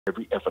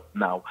Every effort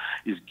now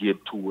is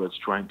geared towards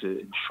trying to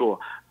ensure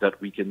that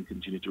we can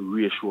continue to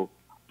reassure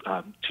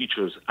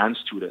teachers and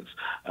students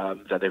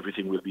that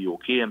everything will be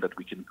okay and that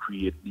we can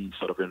create the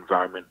sort of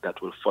environment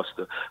that will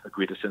foster a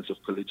greater sense of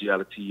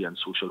collegiality and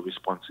social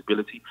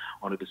responsibility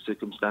under the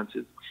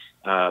circumstances.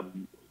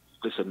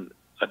 Listen,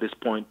 at this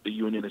point, the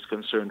union is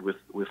concerned with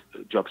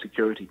job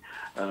security,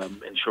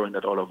 ensuring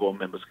that all of our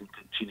members can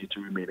continue to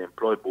remain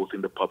employed both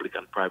in the public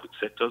and private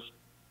sectors,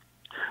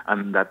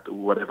 and that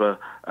whatever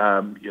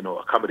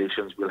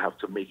accommodations we'll have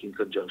to make in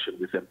conjunction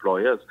with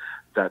employers,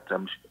 that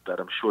I'm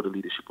sure the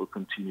leadership will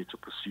continue to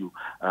pursue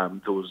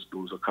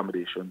those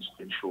accommodations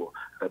to ensure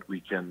that we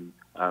can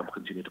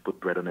continue to put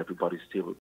bread on everybody's table.